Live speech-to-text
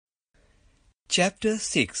Chapter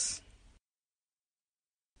 6.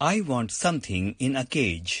 I want something in a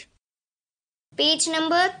cage. Page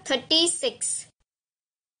number 36.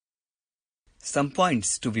 Some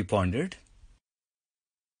points to be pondered.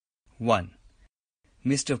 1.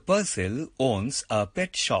 Mr. Purcell owns a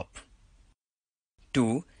pet shop.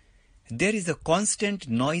 2. There is a constant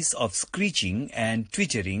noise of screeching and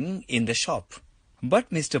twittering in the shop,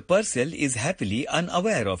 but Mr. Purcell is happily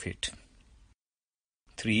unaware of it.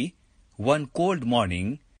 3. One cold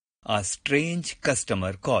morning, a strange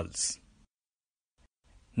customer calls.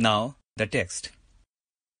 Now the text.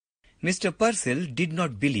 Mr. Purcell did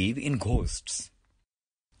not believe in ghosts.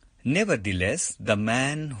 Nevertheless, the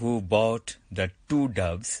man who bought the 2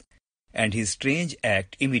 doves and his strange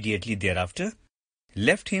act immediately thereafter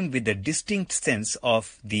left him with a distinct sense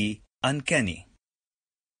of the uncanny,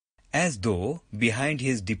 as though behind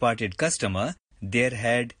his departed customer there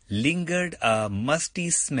had lingered a musty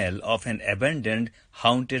smell of an abandoned,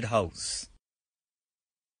 haunted house.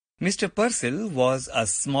 Mr. Purcell was a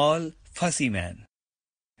small, fussy man,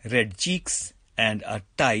 red cheeks and a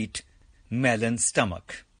tight, melon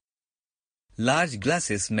stomach. Large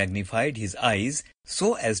glasses magnified his eyes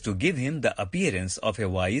so as to give him the appearance of a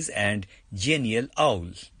wise and genial owl.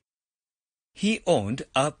 He owned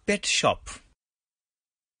a pet shop.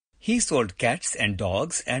 He sold cats and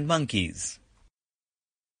dogs and monkeys.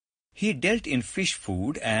 He dealt in fish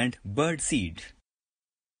food and bird seed,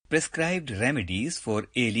 prescribed remedies for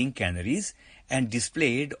ailing canaries, and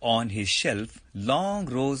displayed on his shelf long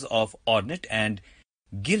rows of ornate and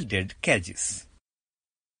gilded cages.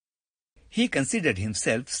 He considered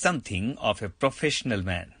himself something of a professional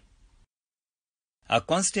man. A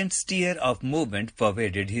constant stir of movement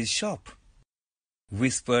pervaded his shop.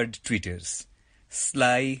 Whispered twitters,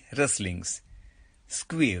 sly rustlings,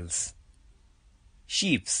 squeals,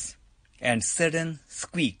 sheeps, and sudden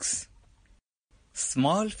squeaks.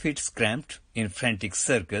 Small fits cramped in frantic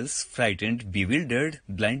circles, frightened, bewildered,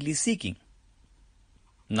 blindly seeking.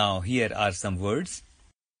 Now here are some words.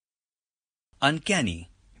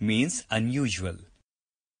 Uncanny means unusual.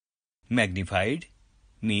 Magnified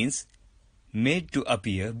means made to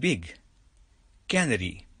appear big.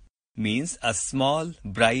 Canary means a small,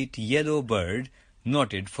 bright yellow bird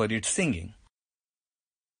noted for its singing.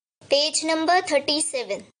 Page number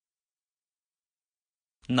 37.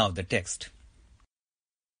 Now the text.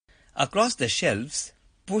 Across the shelves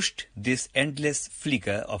pushed this endless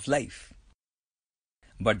flicker of life.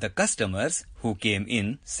 But the customers who came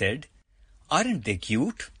in said, "Aren't they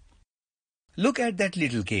cute? Look at that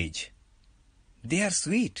little cage. They are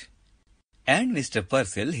sweet." And Mr.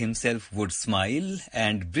 Purcell himself would smile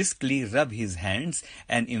and briskly rub his hands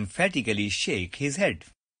and emphatically shake his head.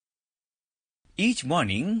 Each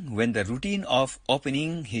morning, when the routine of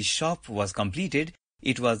opening his shop was completed,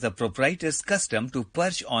 it was the proprietor's custom to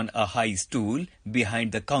perch on a high stool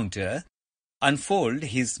behind the counter, unfold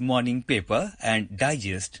his morning paper, and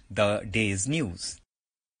digest the day's news.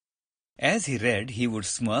 As he read, he would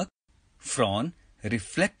smirk, frown,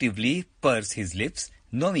 reflectively purse his lips,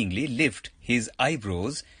 knowingly lift his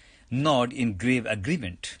eyebrows, nod in grave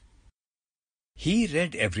agreement. He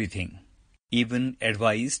read everything, even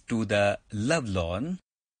advice to the lovelorn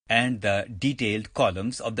and the detailed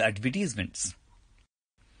columns of the advertisements.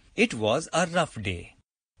 It was a rough day.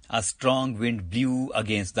 A strong wind blew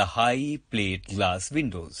against the high plate glass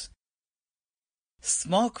windows.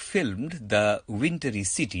 Smoke filmed the wintry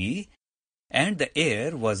city, and the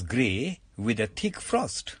air was grey with a thick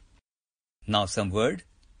frost. Now some word.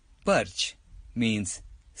 Perch means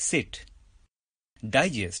sit.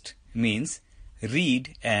 Digest means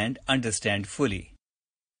read and understand fully.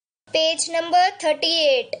 Page number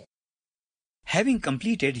 38. Having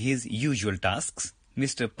completed his usual tasks,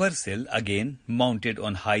 Mr. Purcell again mounted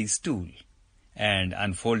on high stool and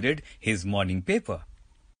unfolded his morning paper.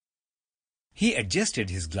 He adjusted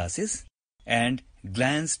his glasses and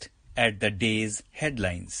glanced at the day's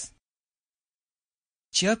headlines.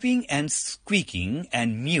 Chirping and squeaking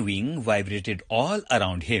and mewing vibrated all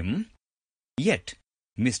around him, yet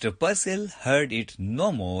Mr. Purcell heard it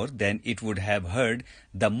no more than it would have heard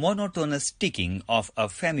the monotonous ticking of a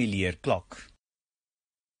familiar clock.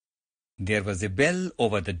 There was a bell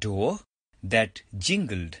over the door that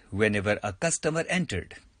jingled whenever a customer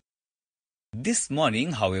entered. This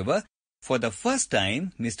morning, however, for the first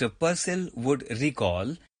time Mr. Purcell would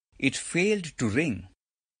recall, it failed to ring.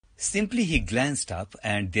 Simply he glanced up,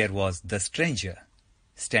 and there was the stranger,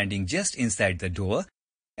 standing just inside the door,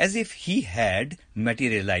 as if he had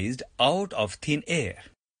materialized out of thin air.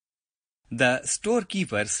 The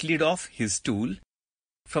storekeeper slid off his stool.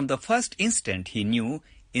 From the first instant he knew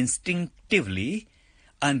instinctively,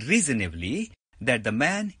 unreasonably, that the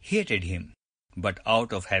man hated him, but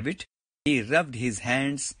out of habit, he rubbed his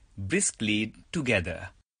hands briskly together,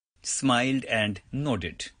 smiled and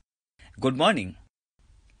nodded. "Good morning."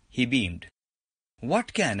 He beamed.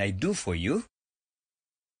 "What can I do for you?"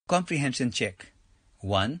 Comprehension check.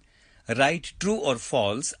 1. Write true or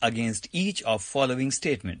false against each of following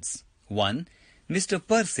statements. 1. Mr.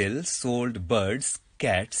 Purcell sold birds,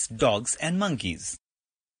 cats, dogs and monkeys.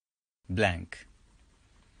 Blank.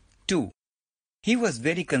 2. He was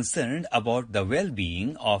very concerned about the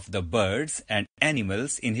well-being of the birds and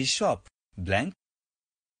animals in his shop. Blank.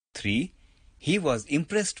 3. He was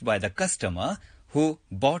impressed by the customer who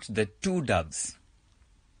bought the 2 doves.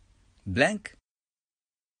 Blank.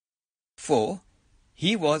 4.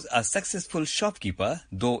 He was a successful shopkeeper,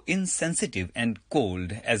 though insensitive and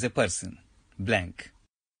cold as a person. Blank.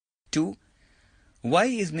 2. Why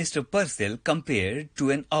is Mr. Purcell compared to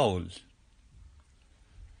an owl?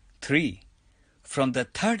 3. From the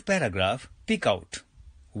third paragraph, pick out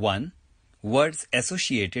 1. Words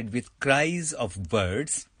associated with cries of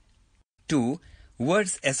birds. 2.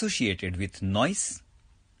 Words associated with noise.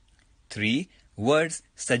 3. Words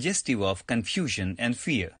suggestive of confusion and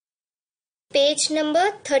fear. Page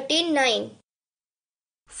number 39.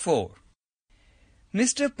 4.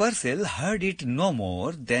 Mr. Purcell heard it no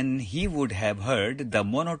more than he would have heard the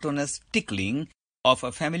monotonous tickling of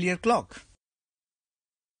a familiar clock.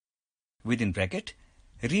 Within bracket,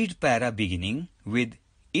 read para beginning with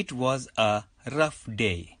 "It was a rough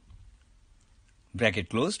day." Bracket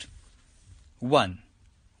closed. 1.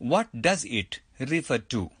 What does it refer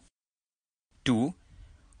to? 2.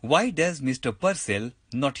 Why does Mr. Purcell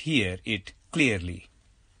not hear it clearly?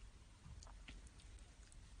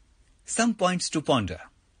 Some points to ponder.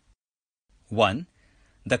 1.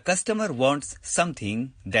 The customer wants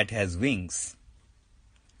something that has wings.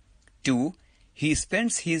 2. He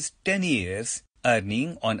spends his 10 years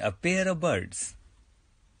earning on a pair of birds.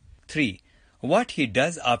 3. What he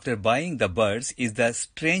does after buying the birds is the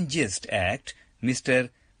strangest act Mr.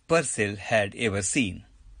 Purcell had ever seen.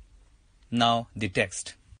 Now the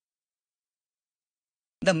text.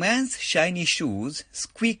 The man's shiny shoes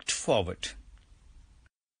squeaked forward.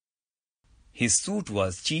 His suit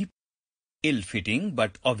was cheap, ill-fitting,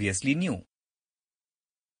 but obviously new.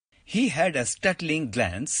 He had a startling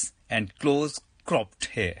glance and close-cropped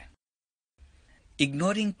hair.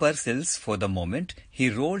 Ignoring Purcell's for the moment,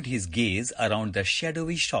 he rolled his gaze around the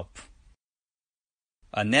shadowy shop.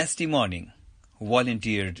 "A nasty morning,"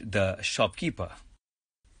 volunteered the shopkeeper.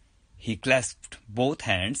 He clasped both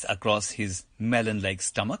hands across his melon-like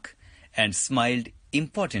stomach and smiled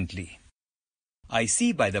importantly. "I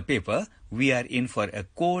see by the paper we are in for a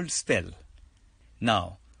cold spell.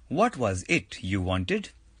 Now, what was it you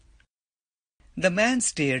wanted?" The man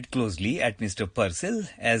stared closely at Mr. Purcell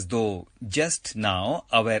as though just now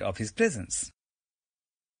aware of his presence.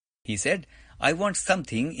 He said, "I want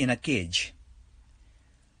something in a cage."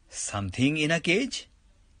 "Something in a cage?"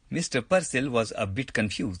 Mr. Purcell was a bit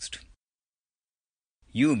confused.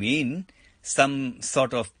 "You mean some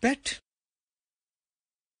sort of pet?"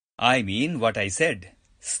 "I mean what I said,"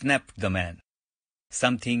 snapped the man.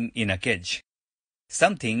 "Something in a cage.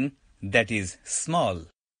 Something that is small."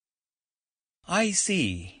 "I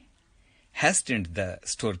see," hastened the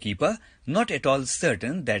storekeeper, not at all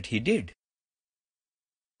certain that he did.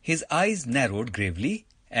 His eyes narrowed gravely,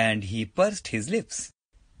 and he pursed his lips.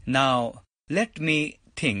 "Now, let me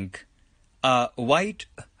think. A white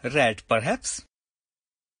rat, perhaps?"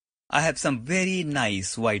 "I have some very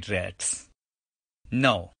nice white rats."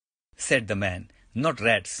 "No," said the man, "not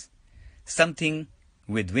rats. Something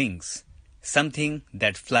with wings. Something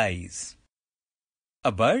that flies."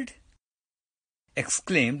 "A bird?"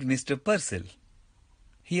 exclaimed Mr. Purcell.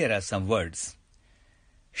 Here are some words.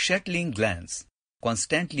 Shuttling glance,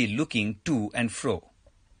 constantly looking to and fro.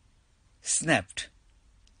 Snapped,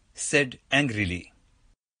 said angrily.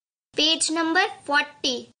 Page number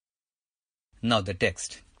 40. Now the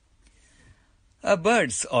text. "A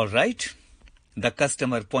bird's all right." The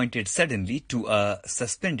customer pointed suddenly to a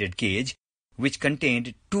suspended cage which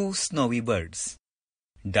contained 2 snowy birds.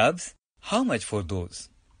 "Doves? How much for those?"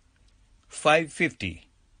 $5.50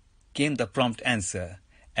 came the prompt answer,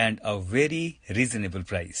 and a very reasonable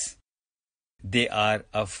price. "They are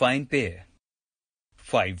a fine pair."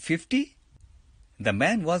 $5.50? The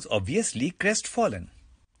man was obviously crestfallen.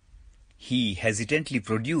 He hesitantly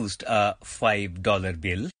produced a $5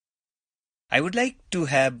 bill. "I would like to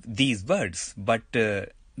have these birds, but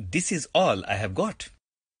this is all I have got.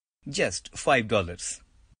 Just $5.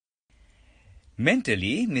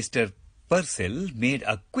 Mentally, Mr. Purcell made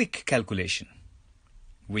a quick calculation,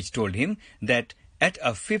 which told him that At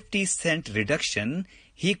a 50-cent reduction,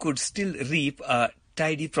 he could still reap a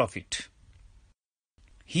tidy profit.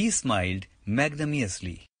 He smiled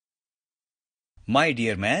magnanimously. "My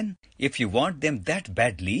dear man, if you want them that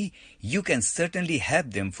badly, you can certainly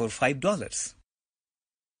have them for $5.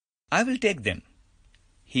 I will take them."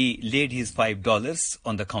 He laid his $5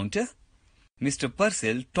 on the counter. Mr.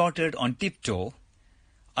 Purcell tottered on tiptoe,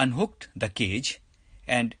 unhooked the cage,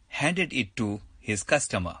 and handed it to his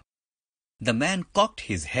customer. The man cocked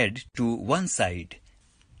his head to one side,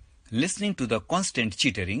 listening to the constant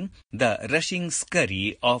chittering, the rushing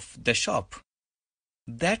scurry of the shop.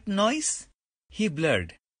 "That noise?" he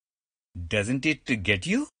blurred. "Doesn't it get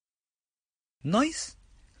you?" "Noise?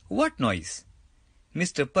 What noise?"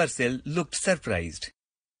 Mr. Purcell looked surprised.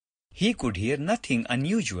 He could hear nothing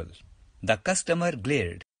unusual. The customer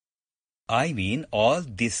glared. "I mean, all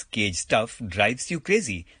this cage stuff drives you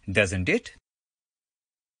crazy, doesn't it?"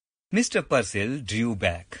 Mr. Purcell drew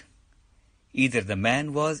back. Either the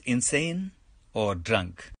man was insane or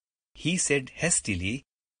drunk. He said hastily,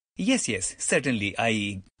 Yes, certainly,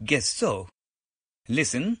 I guess so."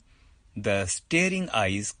 "Listen." The staring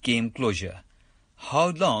eyes came closer. "How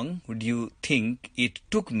long would you think it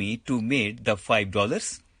took me to make the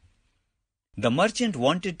 $5? The merchant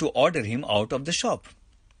wanted to order him out of the shop,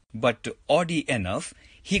 but oddly enough,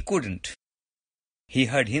 he couldn't. He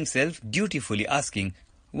heard himself dutifully asking,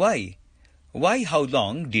 Why, how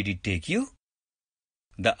long did it take you?"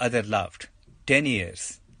 The other laughed. 10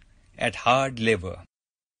 years. At hard labor.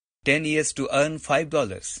 10 years to earn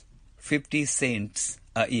 $5, 50 cents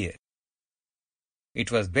a year.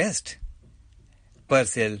 It was best.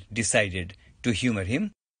 Purcell decided to humor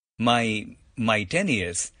him. My 10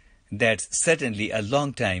 years. That's certainly a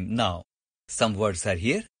long time now. Some words are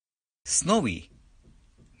here. Snowy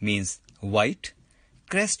means white.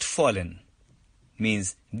 Crestfallen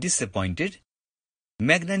means disappointed.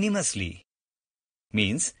 Magnanimously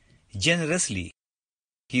means generously.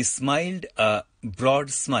 He smiled a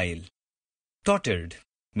broad smile. Tottered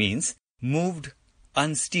means moved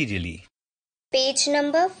unsteadily. Page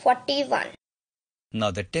number 41.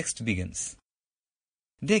 Now the text begins.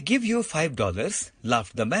 "They give you $5,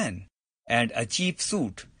 laughed the man, and a cheap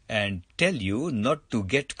suit, and tell you not to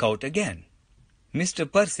get caught again." Mr.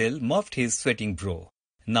 Purcell mopped his sweating brow.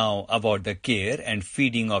 "Now about the care and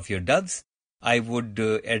feeding of your doves, I would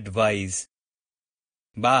advise—"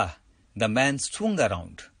 Bah! The man swung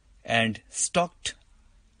around and stalked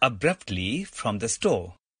abruptly from the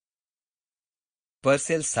store.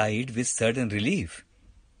 Purcell sighed with sudden relief.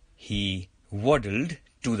 He waddled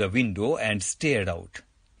to the window and stared out.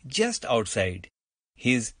 Just outside,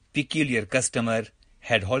 his peculiar customer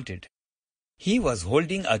had halted. He was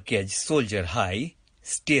holding a cage soldier high,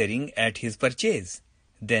 staring at his purchase.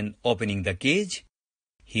 Then, opening the cage,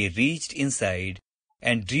 he reached inside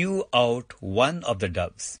and drew out one of the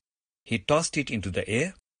doves. He tossed it into the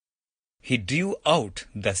air. He drew out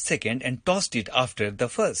the second and tossed it after the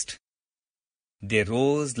first. They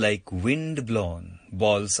rose like wind-blown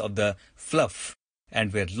balls of the fluff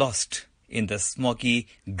and were lost in the smoky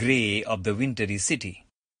grey of the wintry city.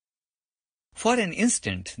 For an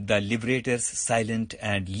instant, the liberator's silent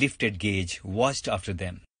and lifted gaze watched after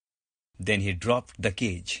them. Then he dropped the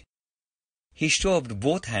cage. He shoved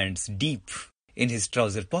both hands deep in his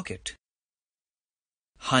trouser pocket,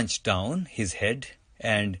 hunched down his head,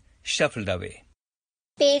 and shuffled away.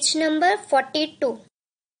 Page number 42.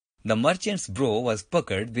 The merchant's brow was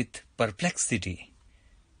puckered with perplexity.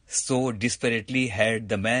 So desperately had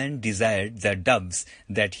the man desired the doves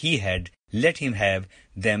that he had let him have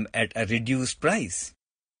them at a reduced price,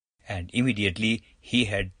 and immediately he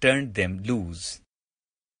had turned them loose.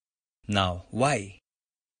 "Now, why?"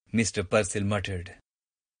 Mr. Purcell muttered.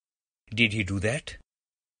 Did he do that?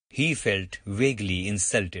 He felt vaguely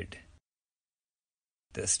insulted.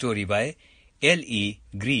 The story by L.E.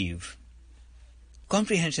 Grieve.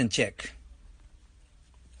 Comprehension check.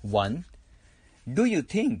 1. Do you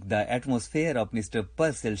think the atmosphere of Mr.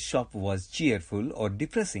 Purcell's shop was cheerful or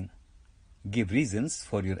depressing? Give reasons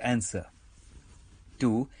for your answer.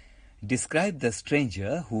 2. Describe the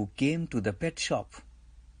stranger who came to the pet shop.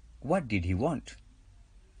 What did he want?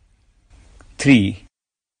 3.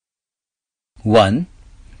 1.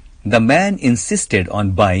 The man insisted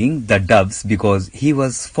on buying the doves because he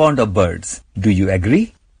was fond of birds. Do you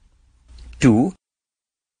agree? 2.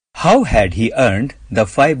 How had he earned the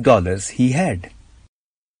 $5 he had?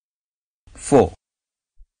 4.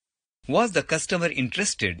 Was the customer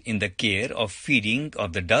interested in the care of feeding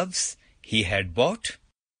of the doves he had bought?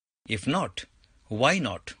 If not, why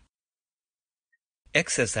not?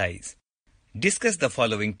 Exercise. Discuss the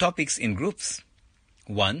following topics in groups.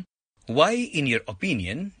 1. Why, in your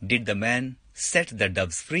opinion, did the man set the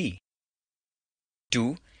doves free?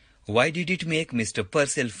 2. Why did it make Mr.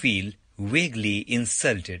 Purcell feel vaguely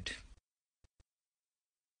insulted?